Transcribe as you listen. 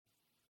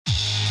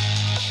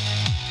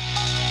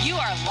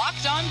are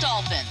Locked On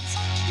Dolphins,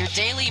 your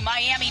daily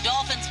Miami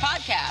Dolphins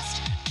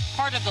podcast,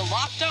 part of the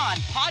Locked On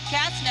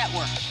Podcast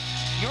Network,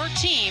 your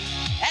team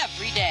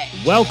every day.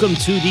 Welcome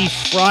to the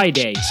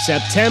Friday,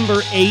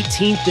 September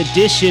 18th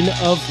edition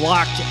of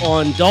Locked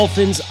On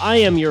Dolphins. I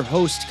am your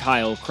host,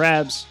 Kyle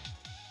Krabs,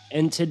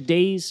 and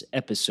today's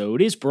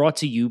episode is brought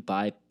to you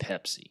by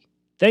Pepsi.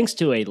 Thanks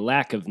to a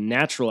lack of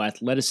natural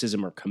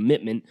athleticism or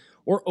commitment,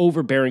 or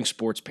overbearing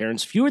sports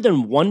parents, fewer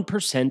than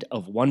 1%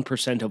 of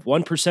 1% of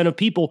 1% of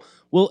people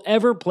will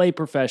ever play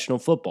professional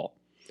football.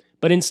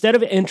 But instead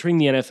of entering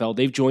the NFL,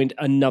 they've joined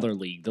another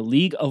league, the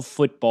League of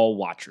Football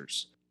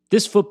Watchers.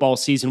 This football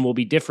season will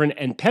be different,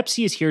 and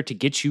Pepsi is here to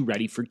get you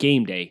ready for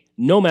game day,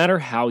 no matter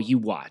how you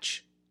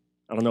watch.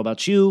 I don't know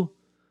about you,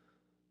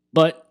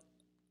 but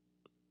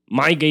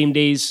my game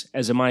days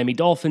as a Miami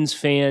Dolphins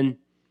fan,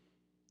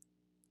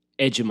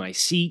 edge of my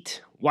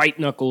seat, white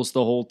knuckles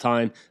the whole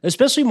time,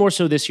 especially more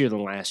so this year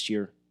than last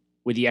year,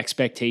 with the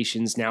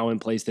expectations now in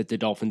place that the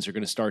Dolphins are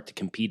going to start to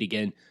compete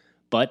again.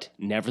 But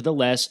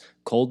nevertheless,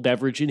 cold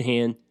beverage in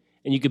hand,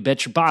 and you could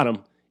bet your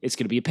bottom it's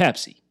going to be a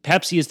Pepsi.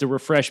 Pepsi is the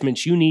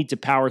refreshment you need to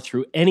power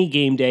through any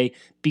game day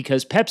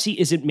because Pepsi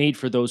isn't made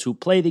for those who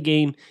play the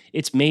game,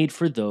 it's made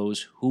for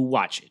those who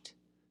watch it.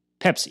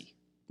 Pepsi,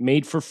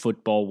 made for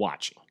football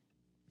watching.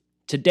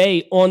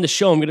 Today on the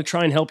show, I'm going to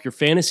try and help your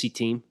fantasy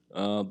team.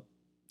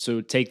 So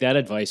take that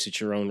advice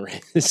at your own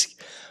risk.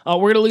 We're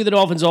going to look at the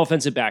Dolphins'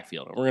 offensive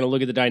backfield. We're going to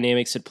look at the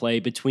dynamics at play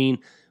between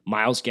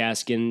Myles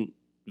Gaskin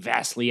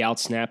vastly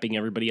outsnapping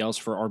everybody else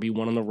for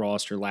RB1 on the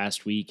roster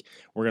last week.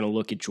 We're going to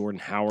look at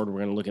Jordan Howard. We're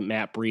going to look at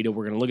Matt Breida.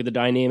 We're going to look at the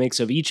dynamics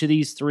of each of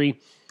these three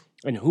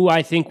and who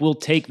I think will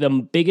take the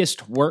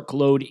biggest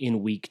workload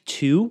in week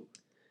 2.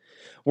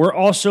 We're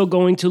also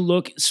going to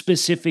look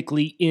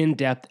specifically in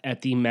depth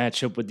at the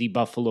matchup with the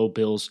Buffalo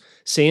Bills.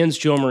 Sans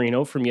Joe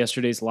Marino from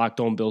yesterday's Locked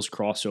On Bills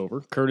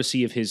crossover,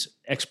 courtesy of his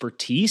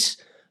expertise.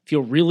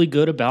 Feel really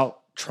good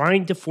about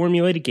trying to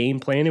formulate a game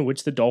plan in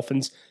which the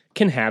Dolphins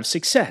can have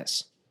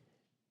success.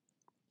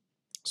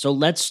 So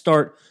let's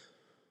start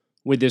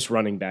with this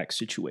running back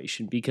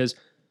situation because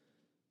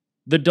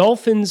the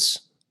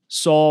Dolphins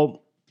saw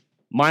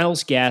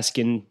Myles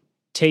Gaskin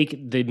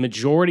take the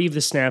majority of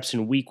the snaps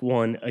in week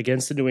 1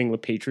 against the New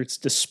England Patriots,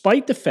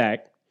 despite the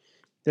fact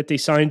that they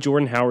signed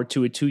Jordan Howard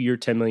to a 2-year,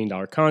 $10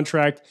 million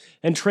contract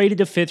and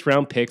traded a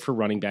 5th-round pick for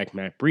running back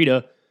Matt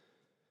Breida,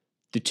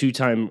 the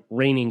 2-time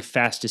reigning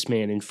fastest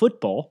man in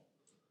football,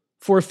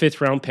 for a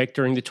 5th-round pick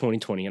during the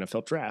 2020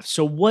 NFL Draft.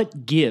 So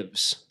what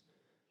gives?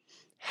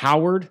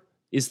 Howard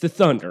is the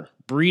thunder.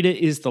 Breida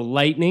is the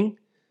lightning.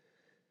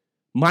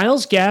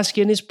 Myles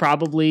Gaskin is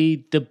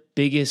probably the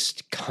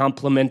biggest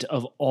complement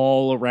of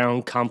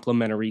all-around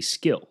complementary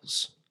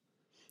skills.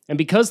 And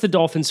because the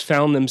Dolphins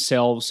found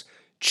themselves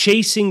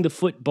chasing the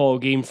football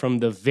game from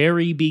the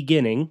very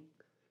beginning,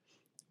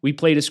 we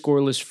played a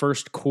scoreless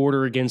first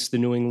quarter against the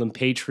New England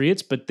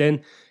Patriots, but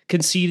then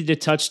conceded a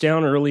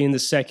touchdown early in the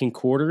second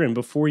quarter, and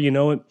before you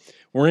know it,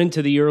 we're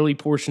into the early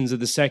portions of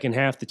the second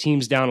half. The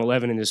team's down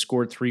 11 and has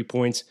scored 3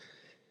 points.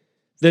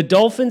 The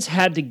Dolphins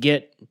had to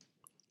get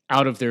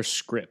out of their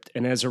script.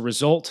 And as a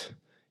result,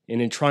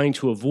 and in trying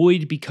to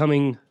avoid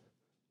becoming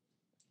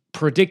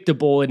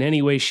predictable in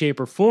any way, shape,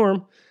 or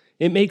form,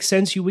 it makes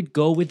sense you would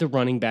go with the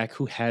running back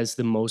who has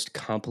the most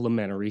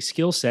complementary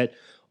skill set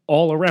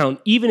all around,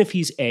 even if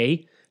he's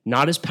A,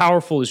 not as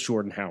powerful as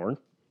Jordan Howard,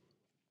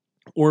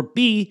 or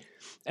B,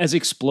 as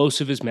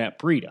explosive as Matt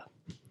Breida.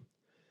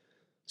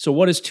 So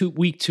what does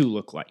week 2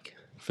 look like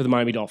for the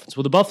Miami Dolphins?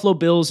 Well, the Buffalo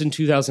Bills in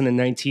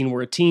 2019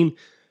 were a team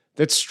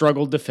that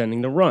struggled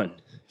defending the run.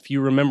 If you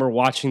remember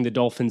watching the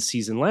Dolphins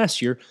season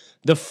last year,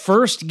 the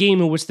first game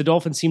in which the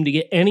Dolphins seemed to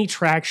get any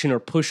traction or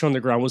push on the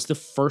ground was the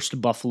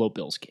first Buffalo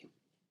Bills game.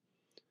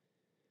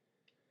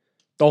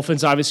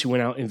 Dolphins obviously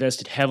went out and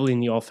invested heavily in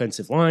the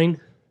offensive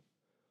line.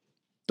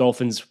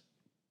 Dolphins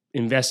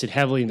invested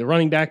heavily in the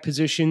running back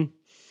position.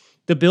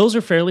 The Bills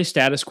are fairly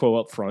status quo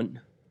up front.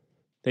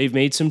 They've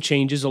made some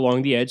changes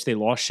along the edge. They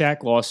lost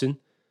Shaq Lawson.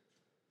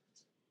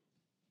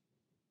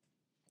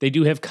 They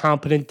do have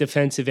competent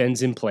defensive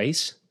ends in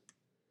place.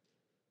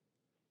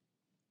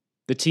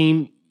 The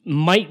team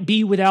might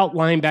be without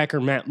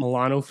linebacker Matt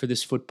Milano for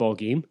this football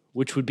game,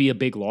 which would be a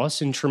big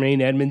loss, and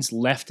Tremaine Edmonds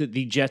left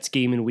the Jets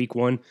game in week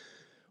 1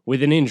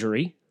 with an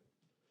injury.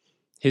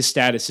 His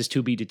status is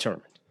to be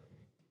determined.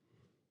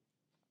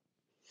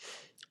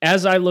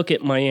 As I look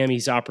at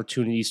Miami's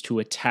opportunities to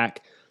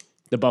attack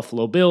the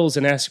Buffalo Bills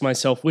and ask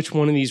myself which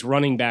one of these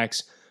running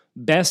backs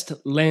best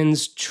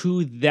lends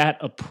to that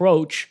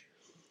approach,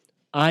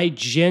 I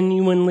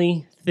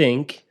genuinely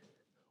think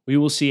we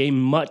will see a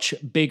much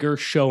bigger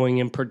showing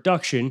in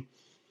production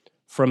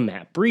from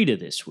Matt Breida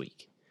this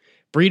week.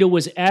 Breida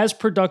was as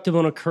productive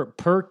on a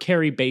per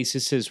carry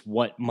basis as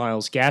what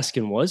Myles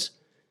Gaskin was.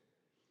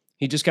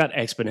 He just got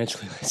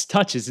exponentially less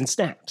touches and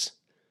snaps.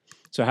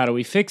 So how do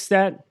we fix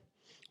that?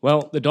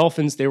 Well, the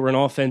Dolphins, they were an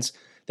offense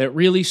that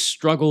really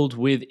struggled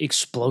with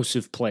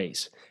explosive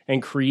plays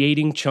and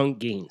creating chunk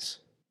gains.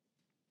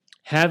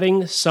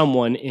 Having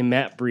someone in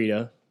Matt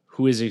Breida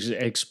who is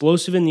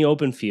explosive in the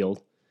open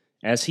field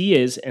as he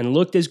is and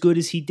looked as good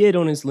as he did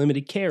on his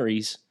limited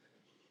carries,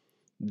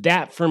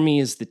 that for me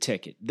is the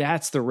ticket.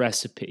 That's the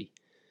recipe.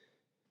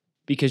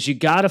 Because you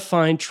got to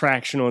find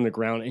traction on the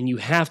ground and you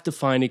have to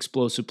find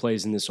explosive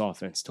plays in this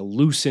offense to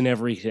loosen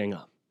everything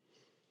up.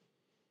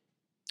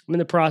 I'm in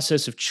the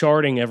process of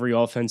charting every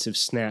offensive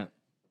snap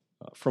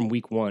from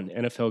week 1.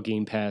 NFL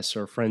Game Pass,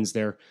 our friends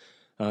there,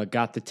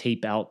 got the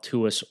tape out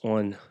to us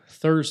on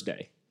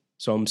Thursday.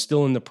 So I'm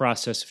still in the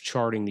process of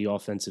charting the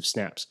offensive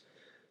snaps.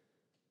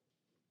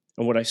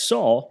 And what I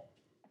saw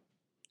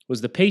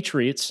was the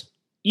Patriots,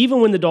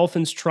 even when the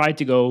Dolphins tried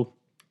to go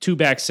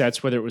 2-back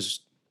sets, whether it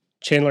was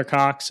Chandler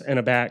Cox and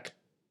a back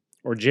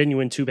or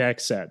genuine 2-back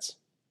sets,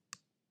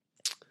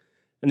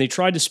 and they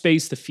tried to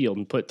space the field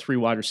and put 3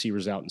 wide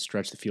receivers out and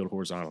stretch the field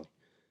horizontally.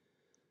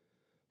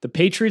 The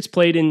Patriots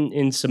played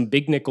in some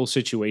big nickel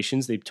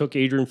situations. They took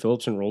Adrian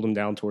Phillips and rolled him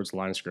down towards the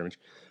line of scrimmage,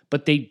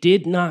 but they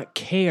did not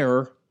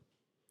care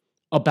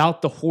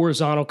about the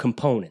horizontal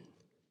component.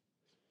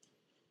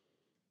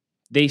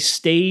 They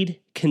stayed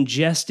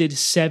congested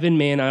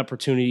 7-man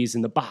opportunities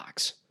in the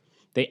box.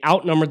 They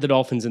outnumbered the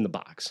Dolphins in the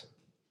box.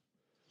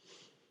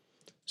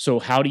 So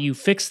how do you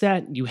fix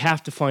that? You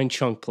have to find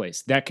chunk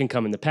plays. That can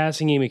come in the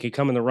passing game. It can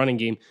come in the running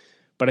game.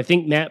 But I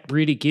think Matt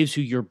Breida gives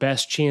you your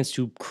best chance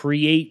to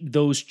create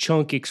those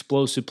chunk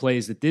explosive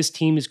plays that this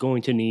team is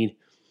going to need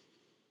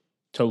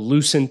to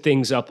loosen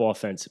things up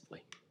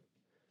offensively.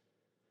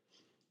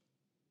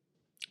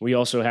 We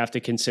also have to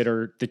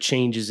consider the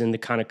changes in the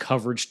kind of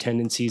coverage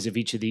tendencies of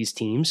each of these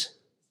teams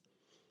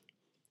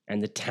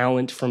and the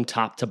talent from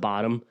top to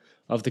bottom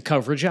of the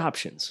coverage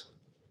options.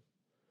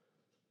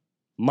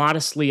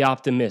 Modestly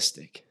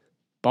optimistic.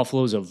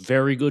 Buffalo's a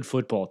very good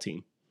football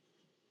team.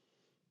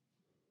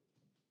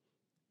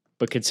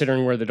 But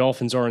considering where the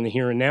Dolphins are in the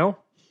here and now,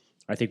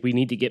 I think we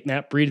need to get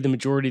Matt Breida the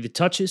majority of the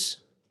touches,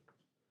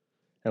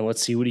 and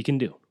let's see what he can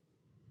do.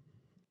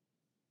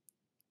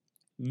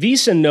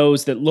 Visa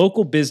knows that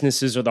local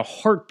businesses are the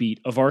heartbeat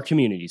of our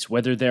communities.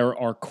 Whether they're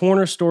our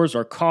corner stores,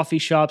 our coffee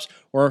shops,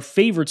 or our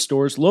favorite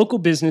stores, local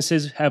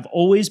businesses have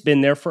always been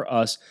there for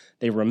us.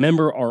 They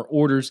remember our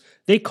orders.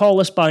 They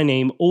call us by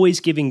name, always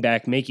giving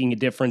back, making a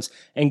difference,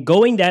 and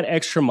going that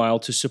extra mile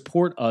to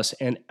support us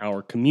and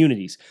our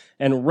communities.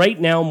 And right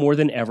now, more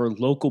than ever,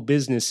 local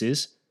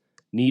businesses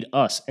need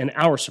us and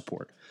our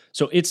support.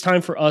 So it's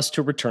time for us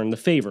to return the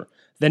favor.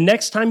 The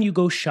next time you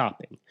go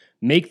shopping,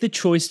 make the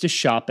choice to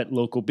shop at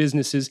local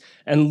businesses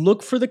and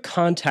look for the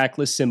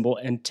contactless symbol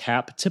and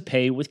tap to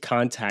pay with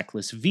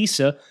contactless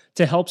Visa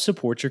to help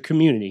support your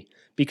community,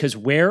 because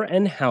where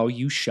and how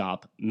you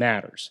shop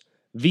matters.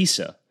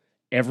 Visa,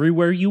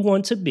 everywhere you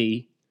want to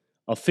be,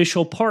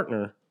 official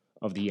partner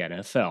of the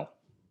NFL.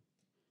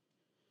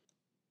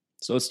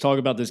 So let's talk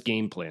about this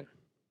game plan.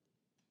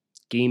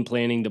 Game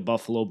planning the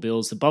Buffalo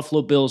Bills. The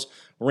Buffalo Bills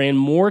ran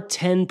more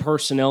 10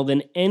 personnel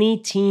than any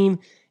team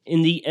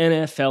in the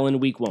NFL in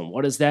week 1.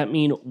 What does that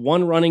mean?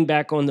 1 running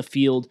back on the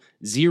field,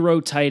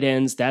 0 tight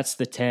ends, that's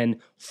the 10,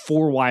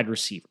 4 wide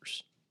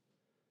receivers.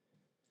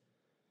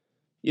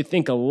 You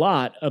think a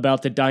lot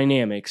about the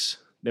dynamics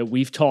that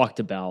we've talked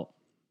about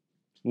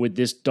with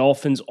this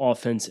Dolphins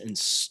offense and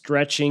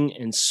stretching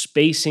and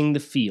spacing the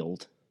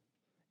field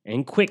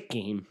and quick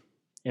game.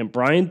 And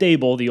Brian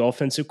Daboll, the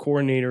offensive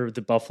coordinator of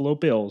the Buffalo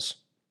Bills,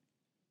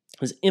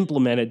 has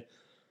implemented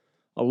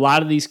a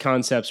lot of these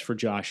concepts for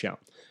Josh Allen.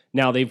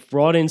 Now, they've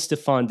brought in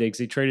Stephon Diggs.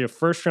 They traded a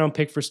first-round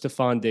pick for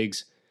Stephon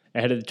Diggs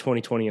ahead of the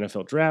 2020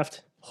 NFL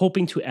Draft,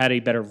 hoping to add a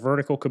better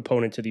vertical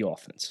component to the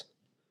offense.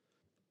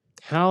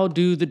 How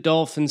do the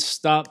Dolphins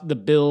stop the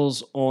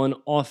Bills on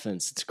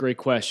offense? It's a great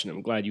question.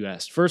 I'm glad you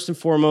asked. First and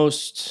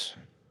foremost,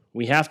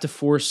 we have to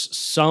force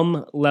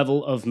some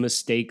level of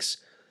mistakes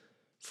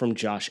from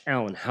Josh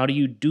Allen. How do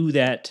you do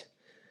that?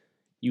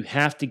 You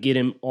have to get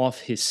him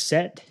off his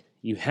set.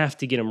 You have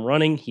to get him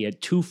running. He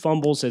had 2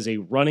 fumbles as a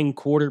running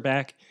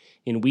quarterback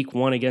in week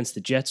 1 against the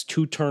Jets,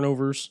 2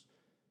 turnovers.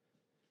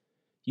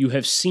 You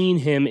have seen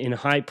him in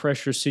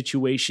high-pressure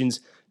situations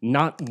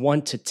not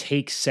want to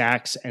take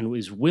sacks and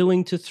is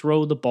willing to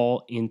throw the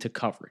ball into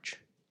coverage.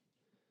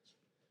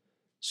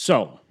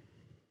 So,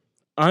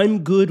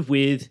 I'm good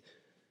with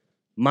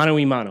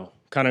mano-a-mano,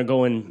 kind of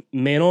going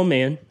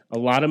man-on-man, a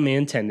lot of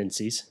man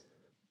tendencies.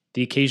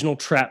 The occasional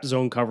trap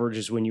zone coverage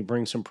is when you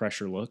bring some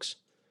pressure looks,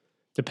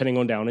 depending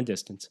on down and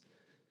distance.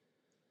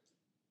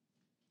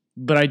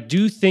 But I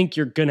do think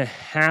you're going to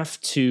have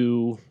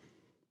to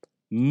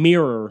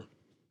mirror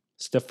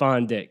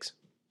Stephon Diggs.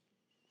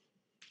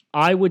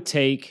 I would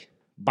take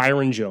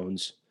Byron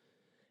Jones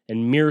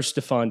and mirror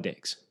Stephon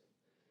Diggs.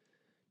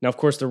 Now, of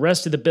course, the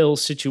rest of the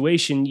Bills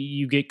situation,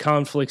 you get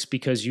conflicts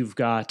because you've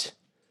got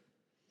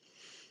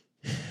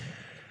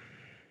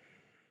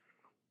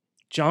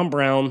John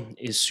Brown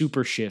is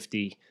super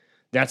shifty.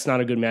 That's not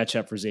a good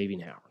matchup for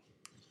Xavier Howard.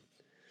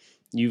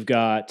 You've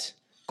got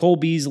Cole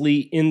Beasley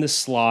in the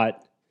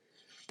slot.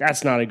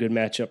 That's not a good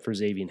matchup for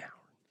Xavier Howard.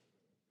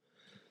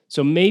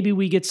 So maybe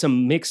we get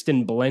some mixed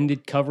and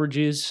blended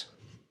coverages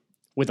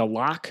with a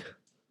lock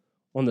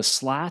on the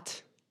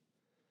slot.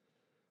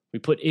 We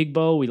put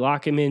Igbo, we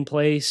lock him in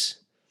place.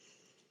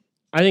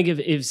 I think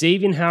if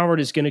Xavier Howard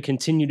is going to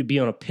continue to be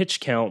on a pitch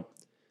count,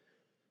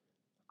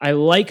 I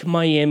like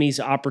Miami's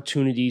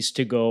opportunities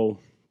to go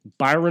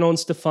Byron on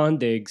Stephon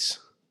Diggs,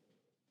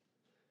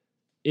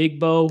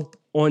 Igbo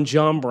on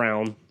John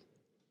Brown,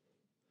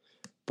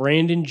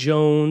 Brandon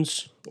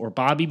Jones or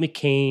Bobby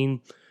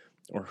McCain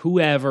or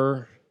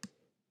whoever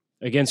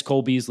against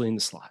Cole Beasley in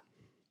the slot.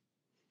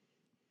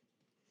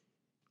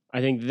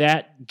 I think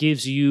that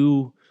gives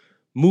you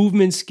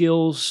movement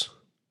skills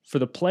for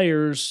the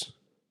players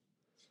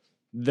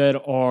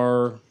that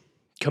are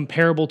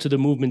comparable to the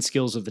movement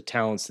skills of the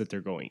talents that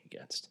they're going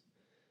against.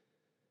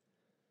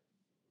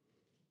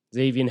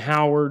 Xavier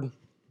Howard,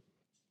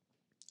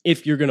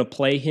 if you're going to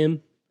play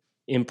him,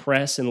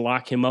 impress and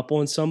lock him up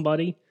on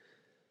somebody,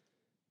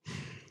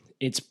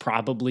 it's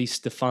probably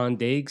Stephon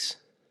Diggs.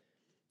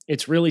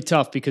 It's really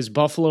tough because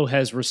Buffalo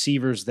has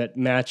receivers that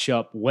match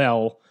up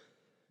well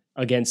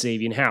against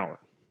Xavier Howard.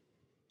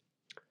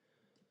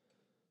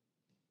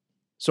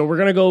 So we're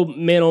going to go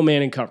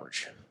man-on-man in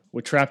coverage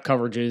with trap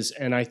coverages,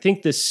 and I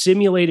think the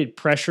simulated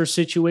pressure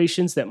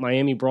situations that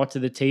Miami brought to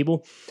the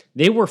table,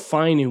 they were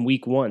fine in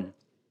week 1.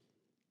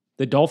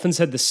 The Dolphins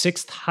had the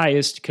 6th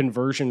highest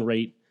conversion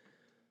rate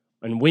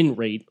and win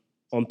rate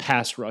on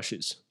pass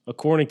rushes,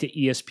 according to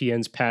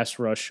ESPN's pass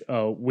rush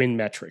win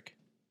metric.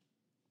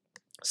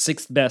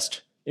 6th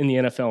best in the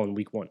NFL in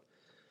week 1.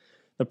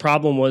 The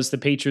problem was the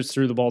Patriots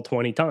threw the ball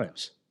 20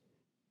 times.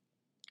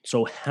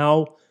 So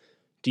how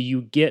do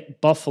you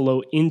get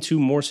Buffalo into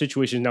more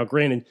situations? Now,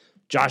 granted,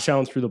 Josh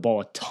Allen threw the ball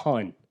a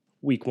ton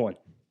week 1.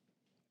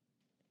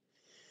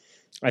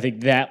 I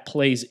think that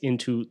plays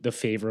into the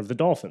favor of the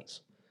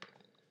Dolphins.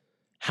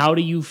 How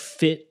do you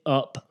fit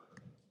up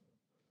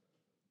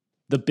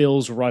the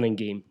Bills' running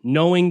game,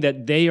 knowing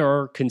that they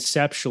are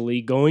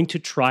conceptually going to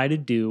try to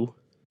do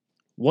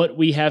what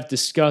we have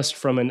discussed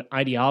from an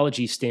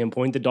ideology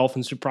standpoint the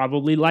Dolphins would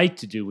probably like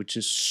to do, which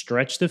is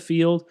stretch the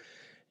field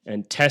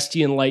and test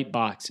you in light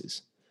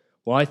boxes.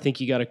 Well, I think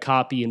you got to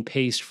copy and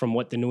paste from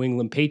what the New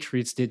England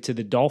Patriots did to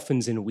the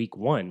Dolphins in week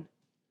 1.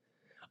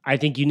 I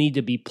think you need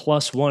to be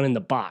 +1 in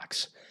the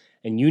box,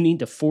 and you need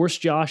to force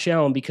Josh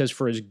Allen, because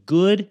for as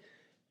good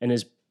and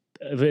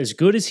as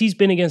good as he's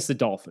been against the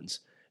Dolphins,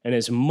 and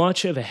as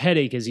much of a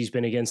headache as he's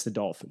been against the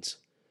Dolphins,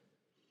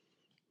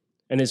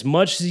 and as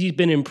much as he's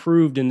been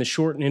improved in the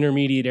short and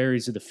intermediate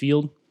areas of the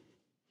field,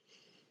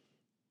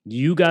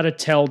 you got to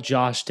tell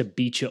Josh to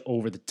beat you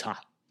over the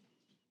top,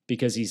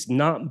 because he's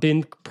not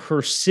been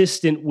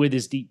persistent with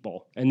his deep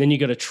ball. And then you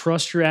got to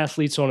trust your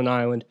athletes on an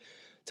island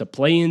to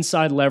play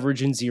inside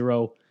leverage in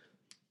zero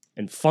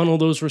and funnel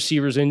those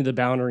receivers into the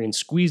boundary and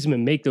squeeze them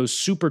and make those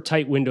super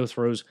tight window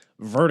throws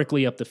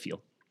vertically up the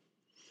field.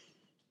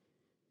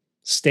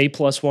 Stay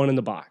 +1 in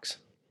the box.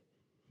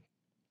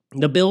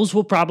 The Bills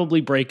will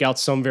probably break out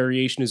some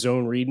variation of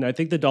zone read, and I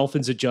think the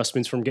Dolphins'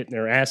 adjustments from getting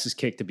their asses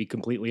kicked, to be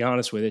completely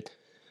honest with it,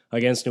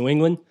 against New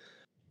England,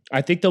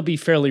 I think they'll be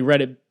fairly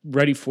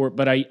ready for it,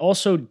 but I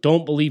also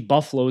don't believe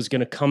Buffalo is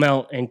going to come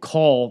out and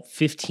call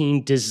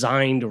 15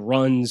 designed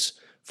runs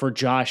for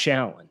Josh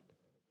Allen.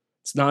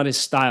 It's not his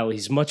style.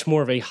 He's much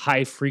more of a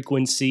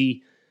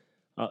high-frequency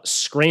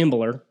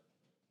scrambler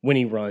when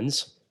he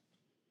runs.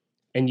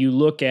 And you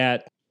look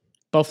at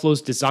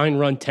Buffalo's design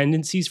run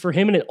tendencies for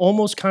him, and it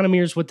almost kind of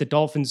mirrors what the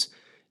Dolphins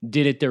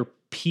did at their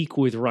peak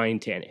with Ryan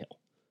Tannehill.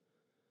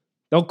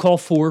 They'll call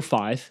 4 or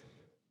 5,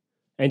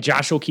 and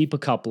Josh will keep a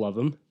couple of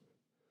them,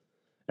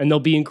 and they'll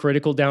be in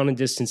critical down and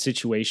distance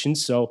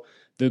situations. So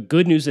the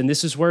good news, and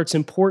this is where it's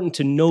important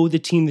to know the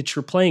team that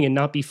you're playing and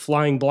not be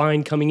flying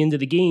blind coming into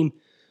the game,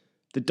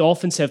 the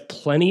Dolphins have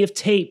plenty of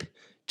tape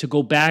to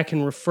go back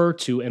and refer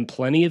to and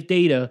plenty of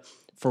data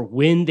for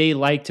when they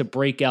like to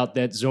break out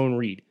that zone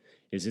read.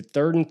 Is it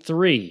 3rd and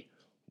 3?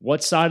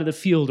 What side of the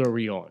field are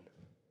we on?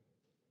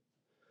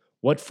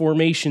 What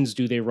formations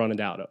do they run it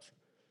out of?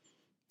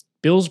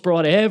 Bills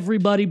brought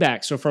everybody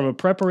back. So from a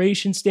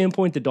preparation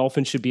standpoint, the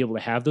Dolphins should be able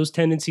to have those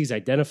tendencies,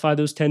 identify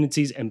those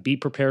tendencies, and be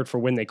prepared for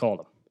when they call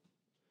them.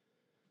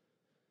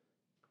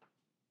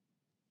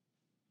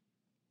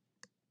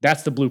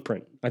 That's the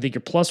blueprint. I think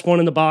you're +1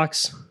 in the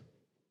box.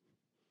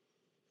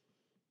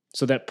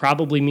 So that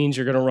probably means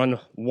you're going to run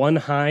 1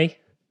 high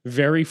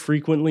very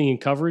frequently in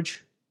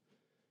coverage.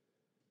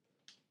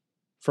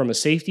 From a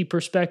safety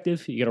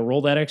perspective, you got to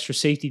roll that extra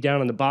safety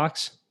down in the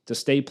box to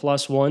stay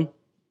 +1.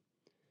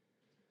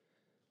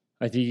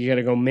 I think you got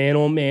to go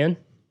man-on-man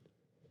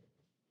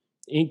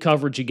in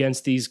coverage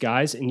against these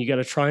guys, and you got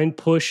to try and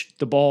push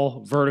the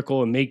ball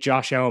vertical and make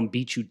Josh Allen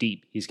beat you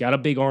deep. He's got a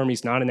big arm.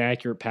 He's not an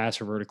accurate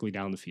passer vertically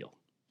down the field.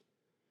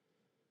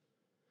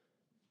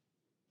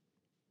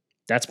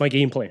 That's my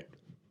game plan.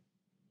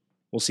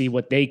 We'll see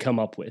what they come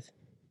up with.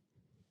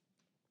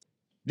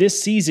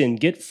 This season,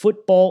 get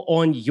football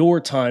on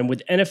your time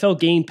with NFL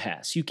Game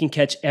Pass. You can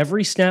catch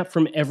every snap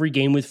from every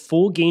game with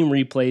full game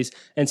replays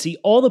and see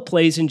all the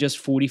plays in just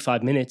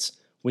 45 minutes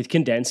with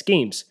condensed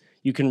games.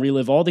 You can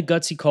relive all the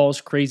gutsy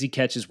calls, crazy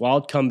catches,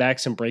 wild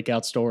comebacks, and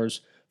breakout stars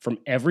from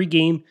every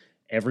game,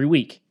 every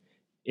week.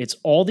 It's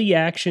all the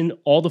action,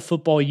 all the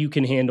football you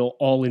can handle,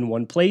 all in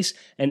one place.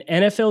 And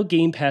NFL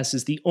Game Pass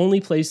is the only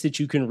place that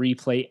you can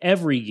replay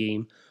every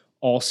game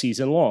all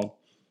season long.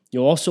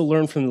 You'll also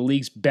learn from the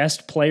league's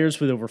best players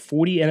with over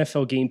 40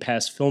 NFL Game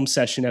Pass film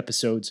session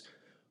episodes.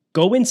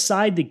 Go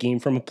inside the game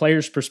from a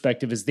player's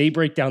perspective as they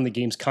break down the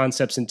game's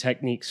concepts and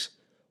techniques.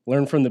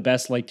 Learn from the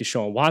best like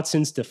Deshaun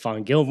Watson,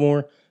 Stephon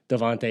Gilmore,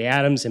 Davante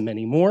Adams, and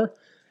many more.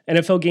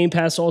 NFL Game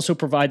Pass also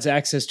provides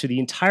access to the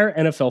entire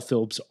NFL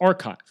Films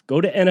archive. Go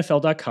to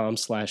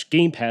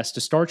NFL.com/Game Pass to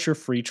start your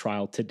free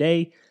trial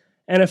today.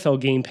 NFL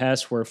Game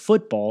Pass, where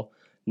football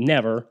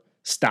never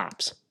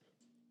stops.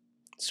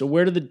 So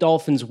where did the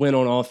Dolphins win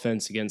on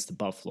offense against the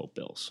Buffalo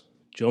Bills?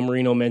 Joe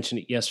Marino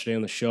mentioned it yesterday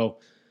on the show.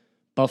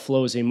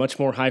 Buffalo is a much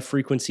more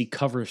high-frequency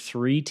cover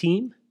 3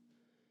 team.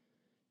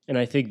 And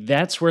I think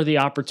that's where the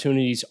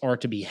opportunities are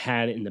to be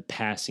had in the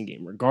passing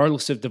game,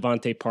 regardless of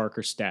Devontae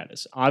Parker's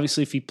status.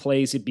 Obviously, if he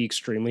plays, it'd be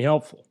extremely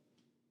helpful.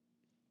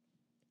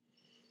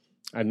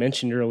 I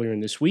mentioned earlier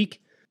in this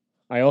week,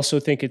 I also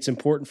think it's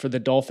important for the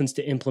Dolphins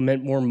to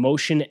implement more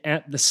motion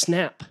at the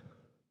snap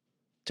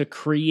to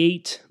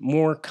create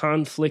more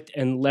conflict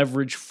and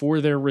leverage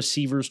for their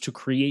receivers to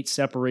create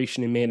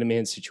separation in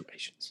man-to-man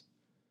situations.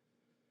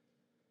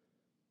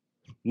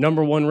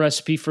 Number one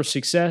recipe for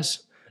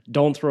success: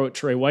 don't throw at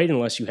Trey White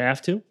unless you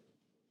have to.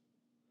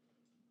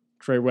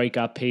 Trey White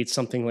got paid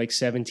something like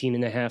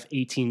 $17.5,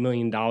 $18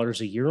 million a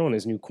year on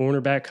his new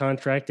cornerback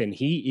contract, and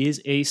he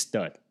is a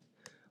stud.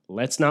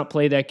 Let's not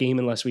play that game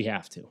unless we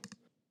have to.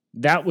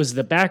 That was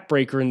the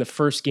backbreaker in the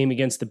first game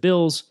against the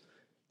Bills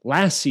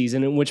last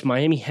season, in which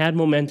Miami had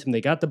momentum.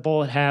 They got the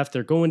ball at half.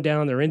 They're going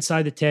down. They're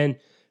inside the 10.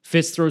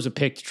 Fitz throws a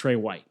pick to Trey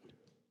White.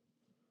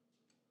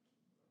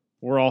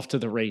 We're off to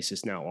the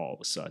races now all of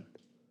a sudden.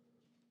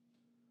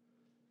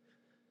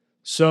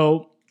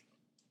 So,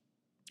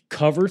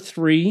 cover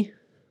 3,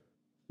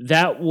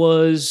 that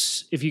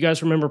was, if you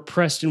guys remember,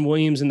 Preston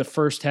Williams in the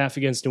first half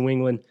against New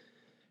England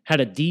had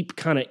a deep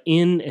kind of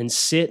in and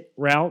sit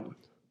route.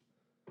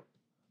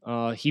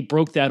 He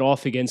broke that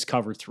off against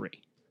cover 3.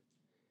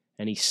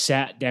 And he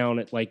sat down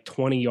at like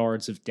 20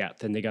 yards of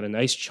depth, and they got a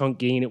nice chunk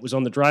gain. It was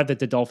on the drive that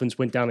the Dolphins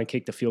went down and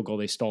kicked the field goal.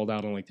 They stalled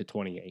out on like the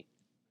 28.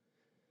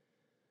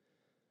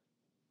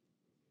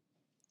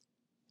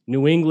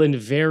 New England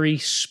very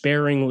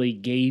sparingly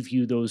gave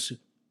you those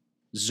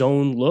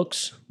zone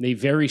looks. They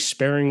very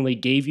sparingly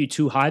gave you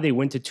too high. They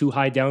went to too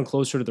high down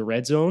closer to the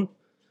red zone.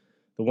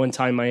 The one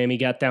time Miami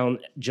got down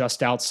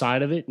just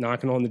outside of it,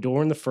 knocking on the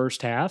door in the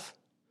first half.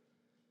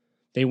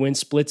 They went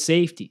split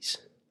safeties.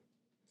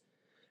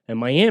 And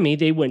Miami,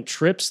 they went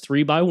trips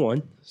 3 by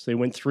 1. So they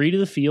went 3 to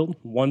the field,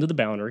 1 to the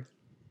boundary.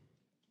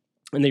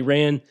 And they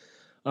ran,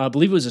 I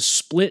believe it was a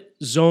split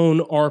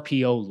zone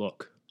RPO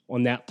look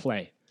on that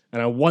play.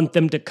 And I want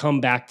them to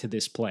come back to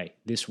this play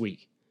this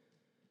week.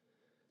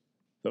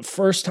 The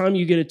first time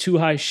you get a too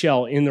high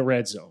shell in the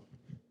red zone,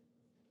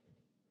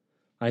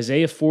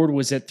 Isaiah Ford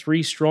was at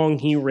 3 strong.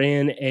 He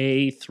ran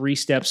a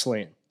 3-step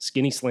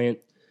slant,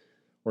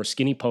 or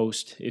skinny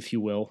post, if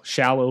you will,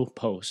 shallow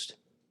post.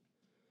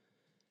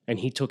 And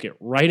he took it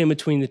right in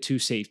between the 2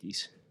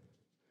 safeties.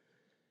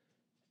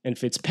 And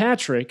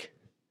Fitzpatrick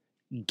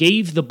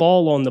gave the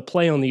ball on the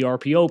play on the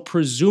RPO,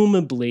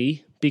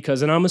 presumably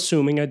because, and I'm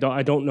assuming, I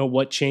don't know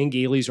what Chan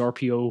Gailey's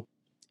RPO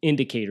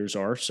indicators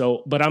are,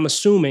 but I'm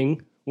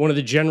assuming one of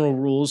the general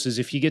rules is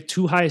if you get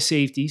too high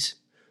safeties,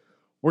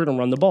 we're going to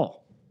run the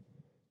ball.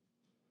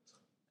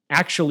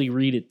 Actually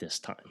read it this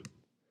time.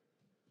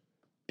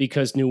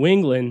 Because New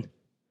England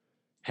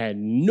had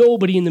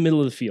nobody in the middle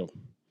of the field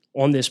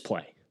on this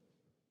play.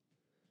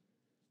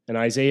 And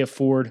Isaiah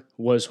Ford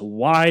was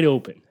wide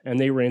open, and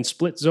they ran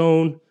split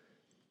zone.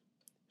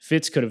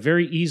 Fitz could have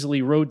very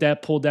easily rode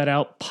that, pulled that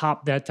out,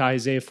 popped that to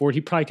Isaiah Ford.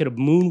 He probably could have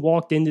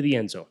moonwalked into the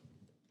end zone.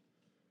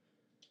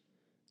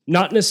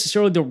 Not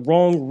necessarily the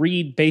wrong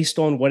read based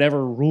on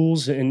whatever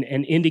rules and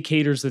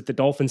indicators that the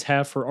Dolphins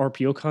have for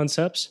RPO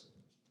concepts,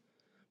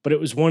 but it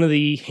was one of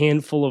the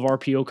handful of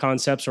RPO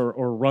concepts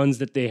or runs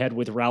that they had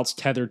with routes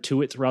tethered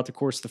to it throughout the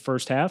course of the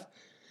first half.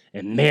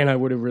 And man, I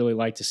would have really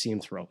liked to see him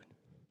throw it.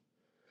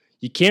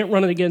 You can't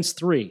run it against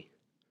 3,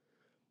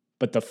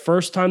 but the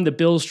first time the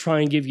Bills try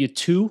and give you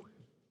 2,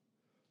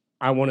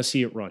 I want to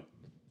see it run,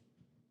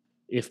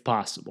 if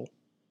possible,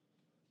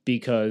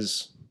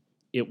 because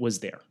it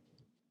was there.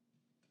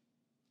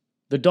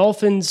 The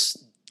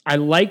Dolphins, I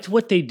liked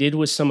what they did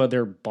with some of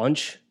their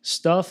bunch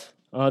stuff.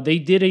 They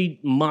did a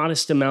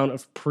modest amount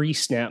of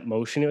pre-snap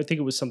motion. I think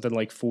it was something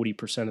like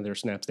 40% of their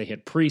snaps they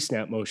had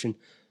pre-snap motion,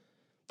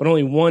 but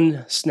only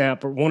 1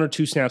 snap or 1 or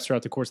 2 snaps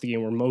throughout the course of the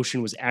game where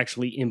motion was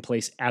actually in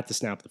place at the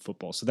snap of the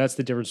football. So that's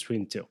the difference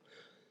between the 2.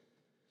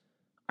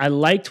 I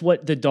liked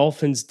what the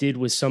Dolphins did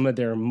with some of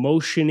their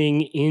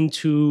motioning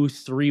into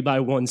 3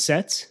 by 1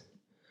 sets.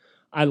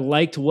 I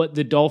liked what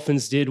the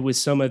Dolphins did with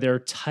some of their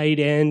tight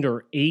end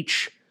or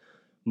H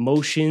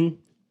motion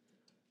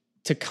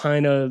to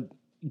kind of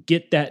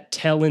get that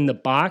tell in the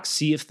box,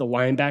 see if the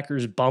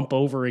linebackers bump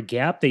over a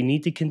gap. They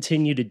need to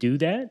continue to do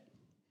that.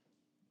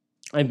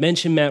 I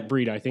mentioned Matt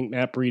Breida. I think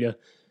Matt Breida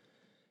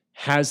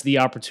has the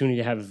opportunity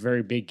to have a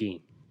very big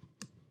game.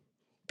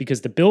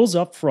 Because the Bills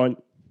up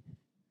front,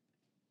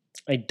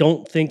 I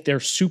don't think they're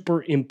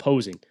super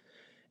imposing.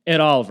 Ed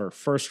Oliver,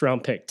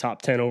 first-round pick,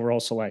 top 10 overall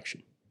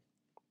selection.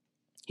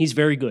 He's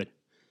very good.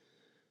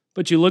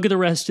 But you look at the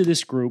rest of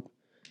this group,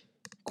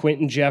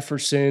 Quentin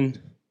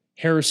Jefferson,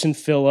 Harrison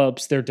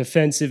Phillips, their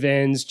defensive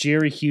ends,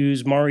 Jerry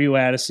Hughes, Mario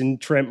Addison,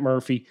 Trent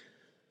Murphy.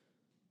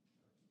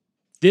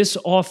 This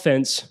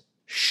offense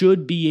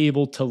should be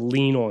able to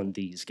lean on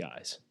these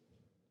guys.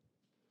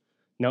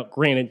 Now,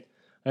 granted,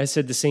 I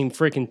said the same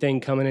freaking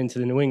thing coming into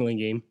the New England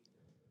game,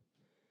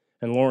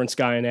 and Lawrence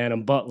Guy and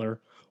Adam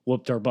Butler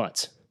whooped our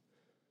butts.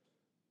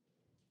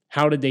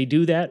 How did they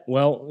do that?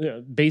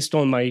 Well, based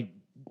on my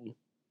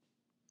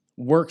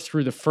work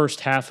through the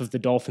first half of the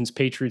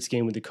Dolphins-Patriots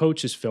game with the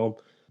coaches film,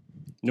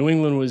 New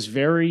England was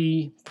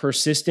very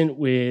persistent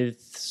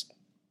with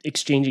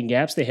exchanging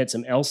gaps. They had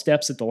some L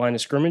steps at the line of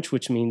scrimmage,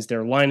 which means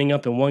they're lining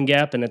up in one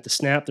gap, and at the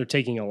snap, they're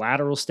taking a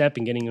lateral step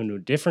and getting into a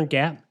different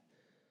gap.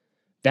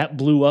 That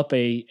blew up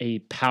a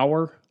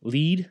power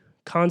lead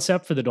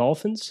concept for the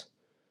Dolphins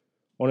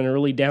on an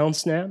early down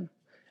snap.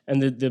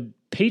 And the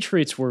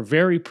Patriots were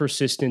very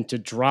persistent to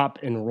drop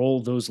and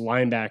roll those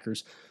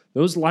linebackers.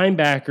 Those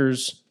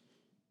linebackers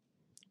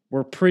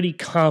were pretty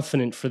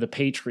confident for the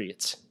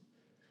Patriots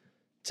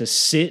to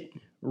sit,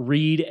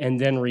 read, and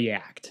then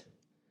react.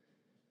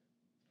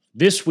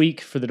 This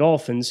week for the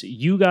Dolphins,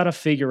 you got to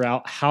figure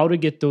out how to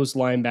get those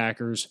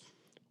linebackers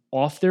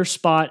off their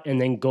spot and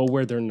then go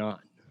where they're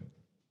not.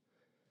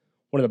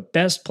 One of the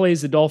best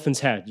plays the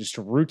Dolphins had, just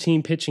a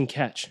routine pitch and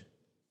catch.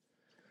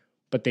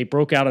 But they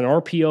broke out an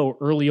RPO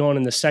early on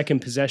in the second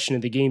possession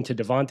of the game to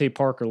Devontae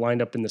Parker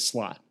lined up in the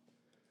slot.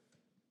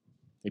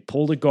 They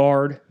pulled a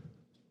guard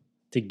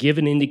to give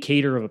an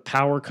indicator of a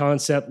power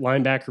concept,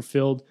 linebacker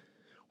filled.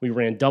 We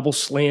ran double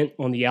slant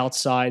on the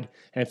outside,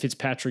 and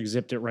Fitzpatrick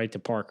zipped it right to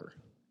Parker.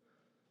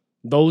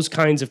 Those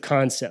kinds of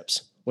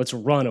concepts. Let's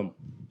run them.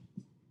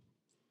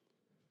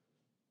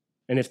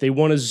 And if they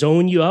want to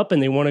zone you up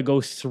and they want to go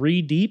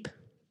three deep,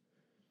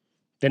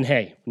 then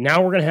hey,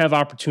 now we're going to have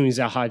opportunities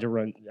outside to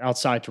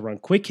run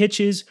quick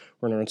hitches.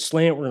 We're going to run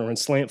slant. We're going to run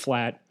slant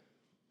flat.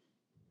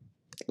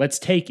 Let's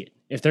take it.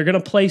 If they're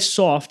going to play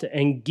soft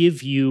and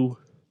give you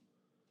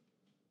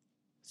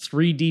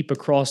three deep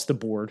across the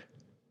board,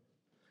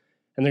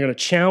 and they're going to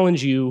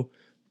challenge you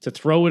to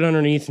throw it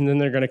underneath, and then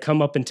they're going to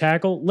come up and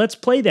tackle, let's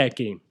play that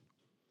game.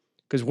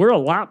 Because we're a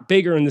lot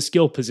bigger in the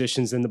skill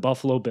positions than the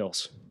Buffalo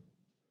Bills.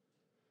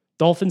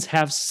 Dolphins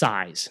have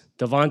size.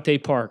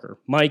 Devontae Parker,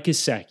 Mike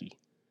Gesicki,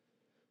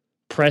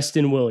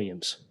 Preston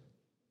Williams.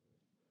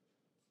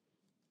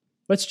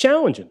 Let's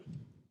challenge them.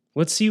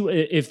 Let's see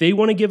if they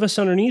want to give us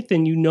underneath,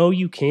 then you know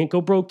you can't go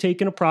broke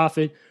taking a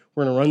profit.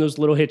 We're going to run those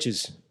little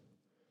hitches.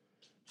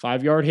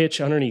 5-yard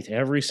hitch underneath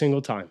every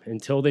single time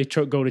until they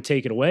go to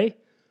take it away,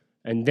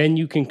 and then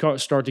you can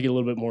start to get a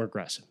little bit more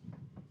aggressive.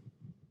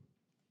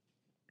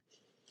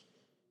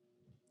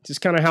 This is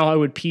kind of how I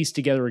would piece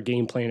together a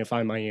game plan if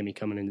I'm Miami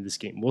coming into this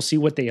game. We'll see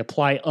what they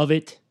apply of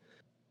it.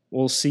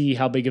 We'll see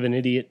how big of an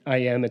idiot I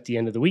am at the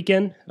end of the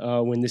weekend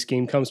when this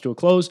game comes to a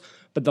close.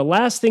 But the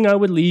last thing I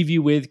would leave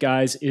you with,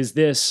 guys, is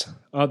this.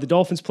 The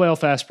Dolphins'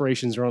 playoff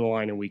aspirations are on the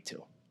line in week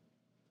 2.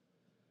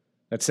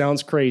 That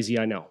sounds crazy,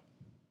 I know.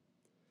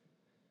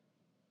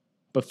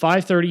 But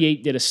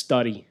 538 did a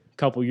study a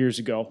couple years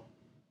ago,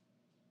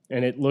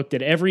 and it looked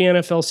at every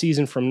NFL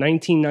season from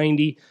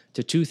 1990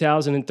 to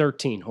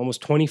 2013,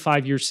 almost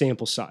 25-year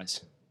sample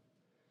size.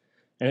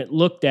 And it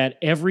looked at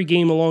every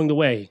game along the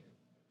way,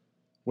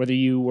 whether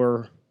you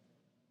were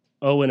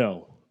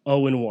 0-0,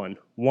 0-1,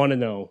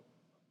 1-0,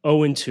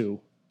 0-2,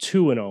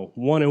 2-0,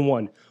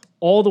 1-1,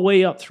 all the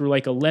way up through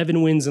like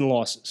 11 wins and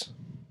losses.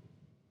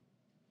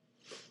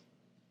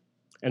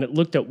 And it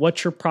looked at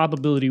what your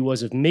probability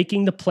was of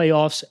making the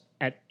playoffs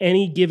at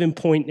any given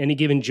point, any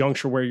given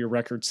juncture where your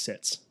record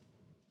sits.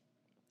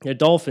 The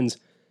Dolphins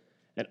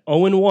at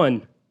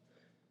 0-1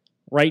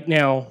 right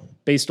now,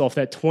 based off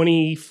that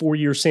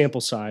 24-year sample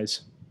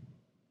size,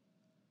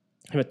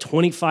 have a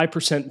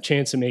 25%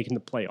 chance of making the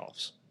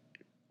playoffs.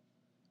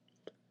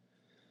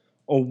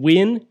 A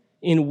win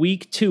in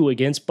week 2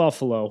 against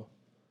Buffalo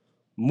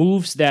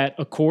moves that,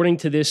 according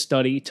to this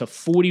study, to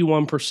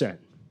 41%.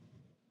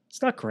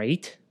 It's not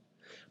great,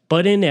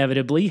 but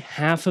inevitably,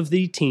 half of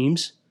the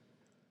teams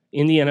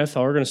in the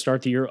NFL are going to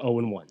start the year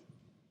 0-1.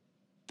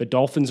 The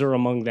Dolphins are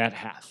among that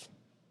half.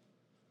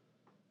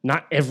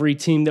 Not every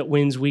team that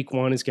wins week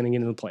 1 is going to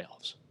get into the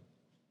playoffs.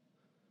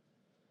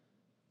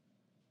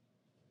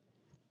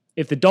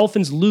 If the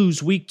Dolphins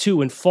lose week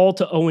 2 and fall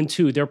to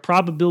 0-2, their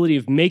probability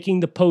of making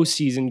the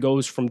postseason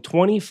goes from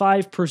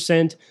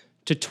 25%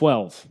 to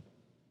 12%.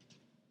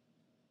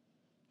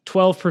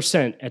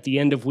 12% at the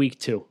end of week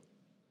 2.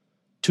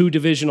 2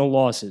 divisional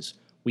losses.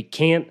 We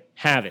can't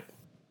have it.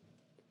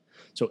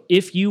 So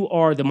if you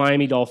are the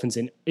Miami Dolphins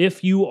and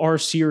if you are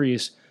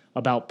serious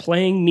about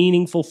playing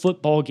meaningful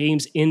football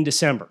games in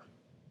December,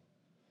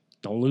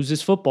 don't lose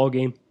this football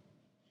game.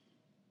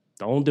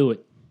 Don't do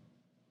it.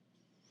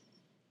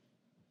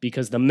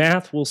 Because the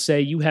math will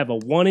say you have a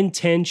 1 in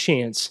 10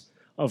 chance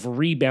of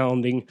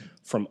rebounding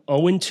from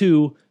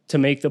 0-2 to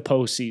make the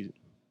postseason.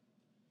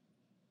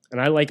 And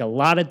I like a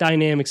lot of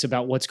dynamics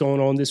about what's going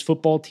on in this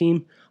football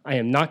team. I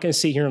am not going to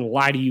sit here and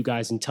lie to you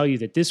guys and tell you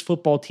that this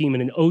football team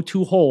in an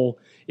 0-2 hole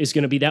is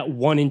going to be that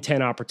 1 in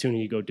 10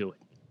 opportunity to go do it.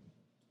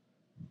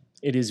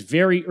 It is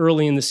very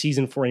early in the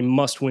season for a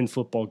must-win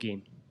football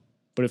game.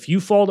 But if you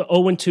fall to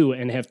 0-2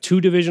 and have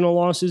 2 divisional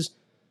losses,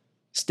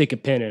 stick a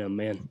pin in them,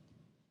 man.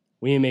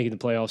 We ain't making the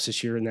playoffs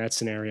this year in that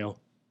scenario.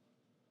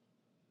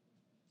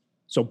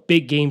 So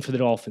big game for the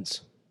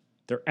Dolphins.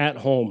 They're at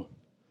home.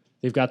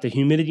 They've got the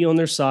humidity on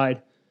their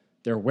side.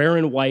 They're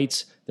wearing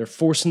whites. They're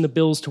forcing the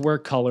Bills to wear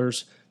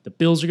colors. The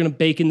Bills are going to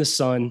bake in the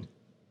sun.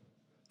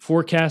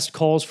 Forecast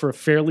calls for a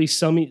fairly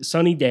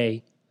sunny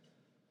day.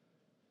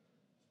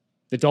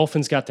 The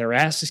Dolphins got their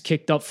asses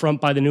kicked up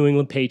front by the New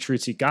England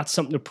Patriots. You got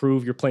something to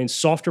prove. You're playing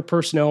softer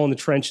personnel in the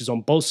trenches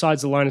on both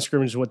sides of the line of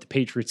scrimmage than what the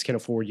Patriots can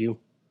afford you.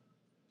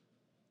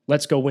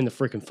 Let's go win the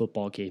freaking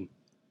football game.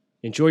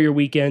 Enjoy your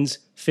weekends.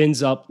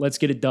 Fins up. Let's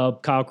get a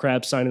dub. Kyle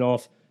Krabs signing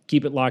off.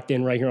 Keep it locked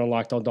in right here on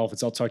Locked On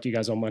Dolphins. I'll talk to you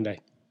guys on Monday.